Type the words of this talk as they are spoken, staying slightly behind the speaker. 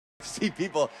see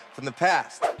people from the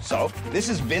past. So, this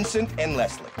is Vincent and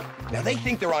Leslie. Now, they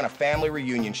think they're on a family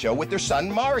reunion show with their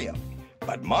son, Mario.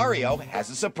 But Mario has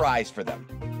a surprise for them.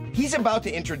 He's about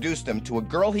to introduce them to a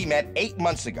girl he met 8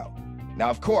 months ago. Now,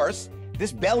 of course,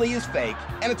 this belly is fake,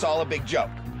 and it's all a big joke.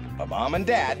 But Mom and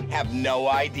Dad have no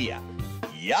idea.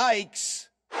 Yikes!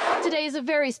 Today is a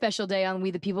very special day on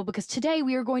We the People because today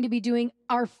we are going to be doing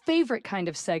our favorite kind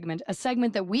of segment, a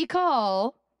segment that we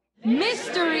call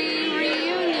Mystery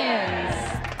Reunions.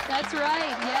 That's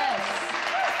right, yes.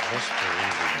 Mystery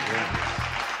Reunions.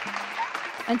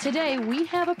 And today we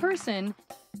have a person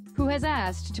who has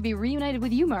asked to be reunited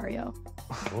with you, Mario.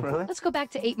 Really? Let's go back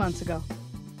to 8 months ago.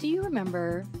 Do you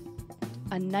remember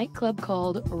a nightclub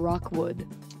called Rockwood?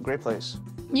 Great place.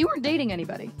 You weren't dating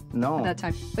anybody No. at that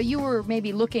time, but you were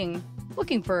maybe looking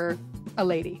for a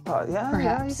lady. Yeah, Perhaps.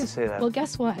 yeah, you can say that. Well,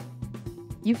 guess what?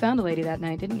 You found a lady that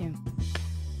night, didn't you?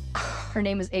 Her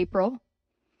name is April,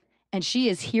 and she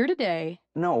is here today.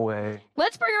 No way.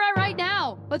 Let's bring her out right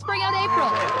now. Let's bring out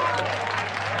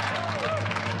April.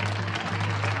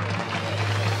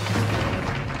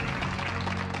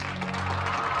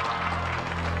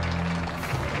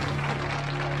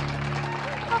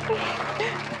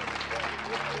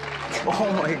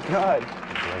 Oh my God.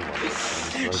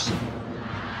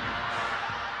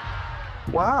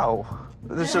 Wow.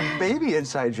 There's a baby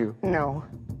inside you. No.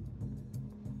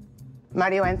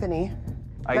 Mario Anthony,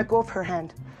 let go of her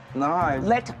hand. No,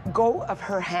 Let go of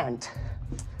her hand.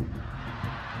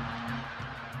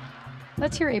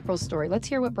 Let's hear April's story. Let's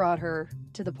hear what brought her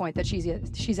to the point that she's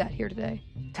at here today.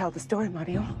 Tell the story,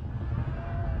 Mario.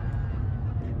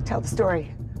 Tell the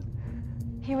story.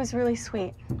 He was really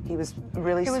sweet. He was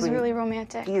really He sweet. was really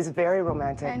romantic. He is very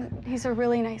romantic. And he's a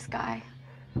really nice guy.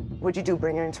 What'd you do,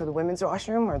 bring her into the women's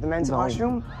washroom or the men's No.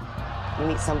 washroom? You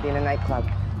meet somebody in a nightclub,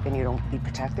 then you don't be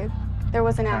protected? There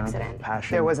was an kind of accident.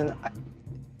 passion. There wasn't,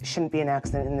 shouldn't be an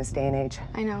accident in this day and age.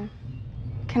 I know.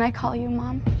 Can I call you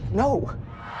Mom? No.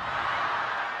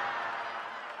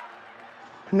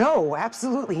 No,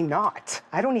 absolutely not.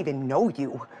 I don't even know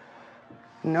you.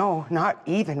 No, not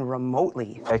even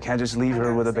remotely. I can't just leave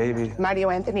her with a baby. Mario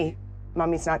Anthony,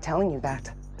 Mommy's not telling you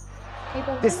that.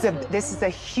 April, This is a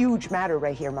huge matter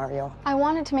right here, Mario. I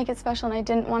wanted to make it special, and I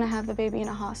didn't want to have the baby in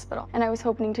a hospital. And I was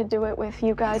hoping to do it with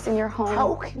you guys in your home.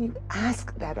 How can you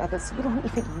ask that of us? You don't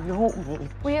even know me.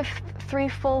 We have 3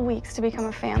 full weeks to become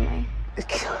a family.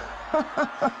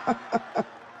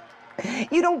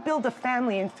 You don't build a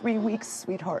family in 3 weeks,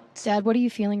 sweetheart. Dad, what are you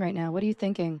feeling right now? What are you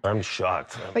thinking? I'm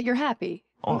shocked. But you're happy.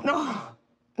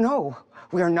 No,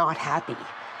 we're not happy.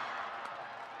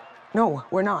 No,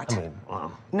 we're not.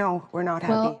 Wow. No, we're not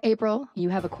happy. Well, April, you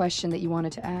have a question that you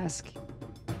wanted to ask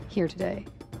here today.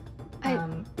 I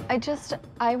want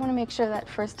to make sure that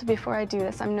first, before I do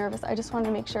this, I'm nervous. I just wanted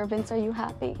to make sure. Vince, are you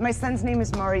happy? My son's name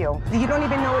is Mario. You don't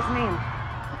even know his name.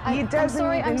 He I'm doesn't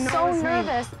sorry, even I'm know so his name.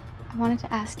 nervous. I wanted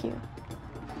to ask you.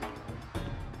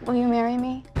 Will you marry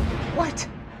me? What?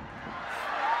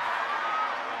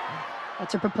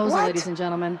 That's her proposal, What? ladies and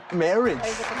gentlemen. Marriage.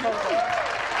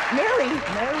 Mary?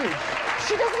 Marriage.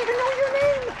 She doesn't even know your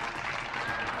name.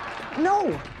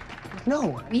 No.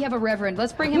 No. We have a reverend.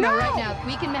 Let's bring him out No! right now.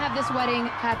 We can have this wedding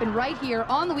happen right here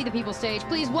on the We the People stage.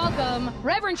 Please welcome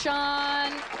Reverend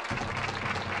Sean.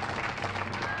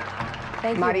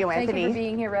 Thank you. Mario Thank you Anthony. for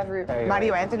being here, Reverend.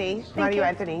 Mario Anthony. Mario you.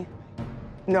 Anthony.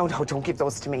 No, don't give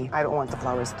those to me. I don't want the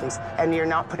flowers, please. And you're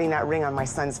not putting that ring on my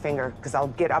son's finger, because I'll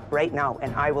get up right now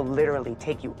and I will literally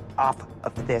take you off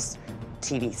of this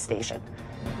TV station.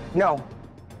 No,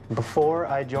 Before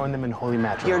I joined them in holy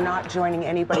matrimony. you're not joining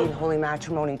anybody in holy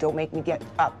matrimony. Don't make me get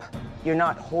up. You're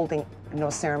not holding no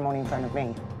ceremony in front of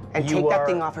me. And You take that are-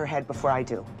 thing off her head before I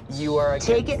do. You are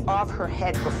Take it off her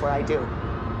head before I do.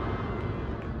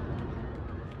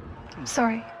 I'm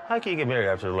sorry. How can you get married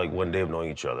after like 1 day of knowing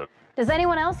each other? Does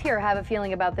anyone else here have a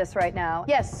feeling about this right now?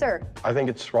 Yes, sir. I think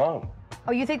it's wrong.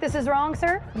 Oh, you think this is wrong,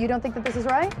 sir? You don't think that this is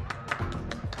right?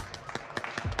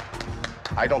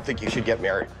 I don't think you should get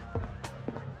married.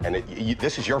 And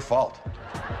this is your fault.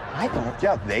 I don't.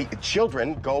 Yeah,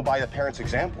 children go by the parents'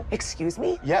 example. Excuse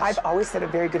me? Yes. I've always set a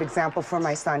very good example for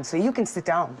my son, so you can sit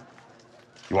down.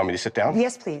 You want me to sit down?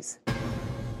 Yes, please.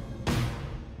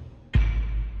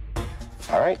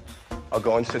 All right, I'll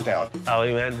go and sit down.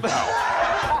 Ali, man.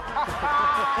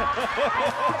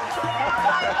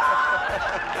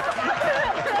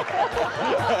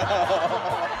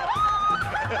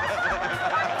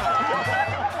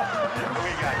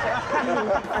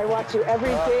 I watch you every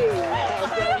day.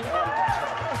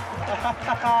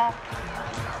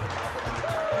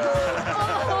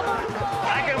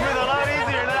 I can breathe a lot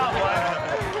easier now, boy.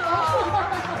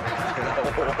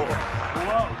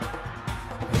 Whoa.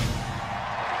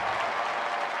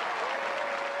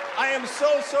 I am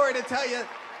so sorry to tell you,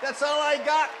 that's all I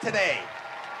got today.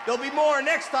 There'll be more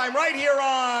next time right here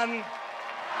on...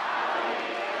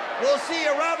 We'll see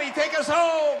you, Robbie. Take us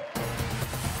home.